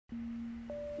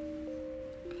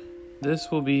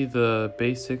This will be the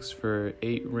basics for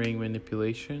 8-ring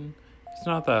manipulation. It's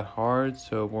not that hard,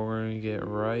 so we're going to get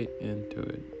right into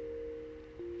it.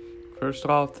 First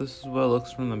off, this is what it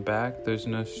looks from the back. There's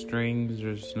no strings,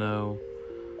 there's no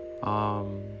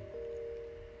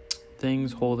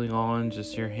things holding on,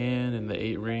 just your hand and the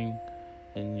 8-ring,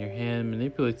 and your hand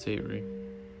manipulates 8-ring.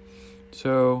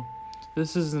 So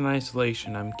this is in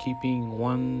isolation. I'm keeping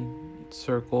one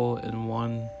circle in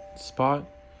one spot.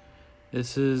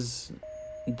 This is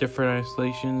different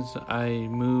isolations. I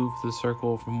move the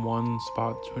circle from one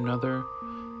spot to another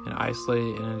and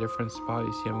isolate it in a different spot.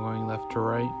 You see I'm going left to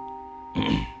right.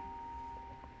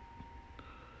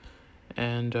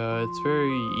 And it's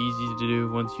very easy to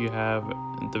do once you have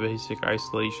the basic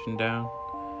isolation down.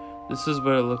 This is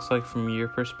what it looks like from your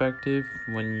perspective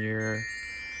when you're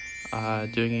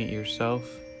doing it yourself.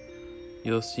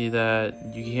 You'll see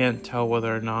that you can't tell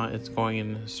whether or not it's going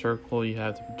in a circle. You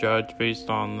have to judge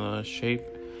based on the shape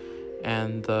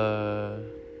and the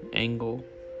angle.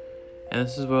 And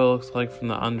this is what it looks like from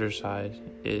the underside.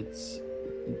 It's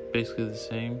basically the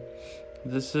same.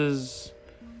 This is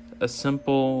a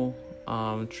simple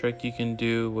trick you can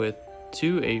do with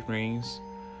 2 8-rings.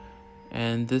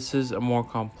 And this is a more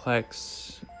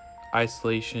complex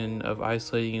isolation of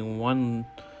isolating one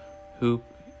hoop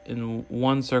in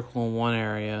one circle in one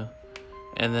area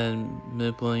and then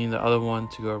manipulating the other one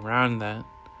to go around that.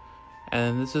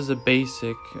 And this is a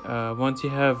basic. Once you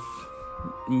have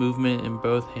movement in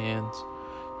both hands,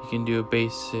 you can do a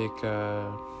basic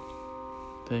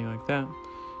thing like that.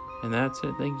 And that's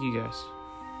it. Thank you guys.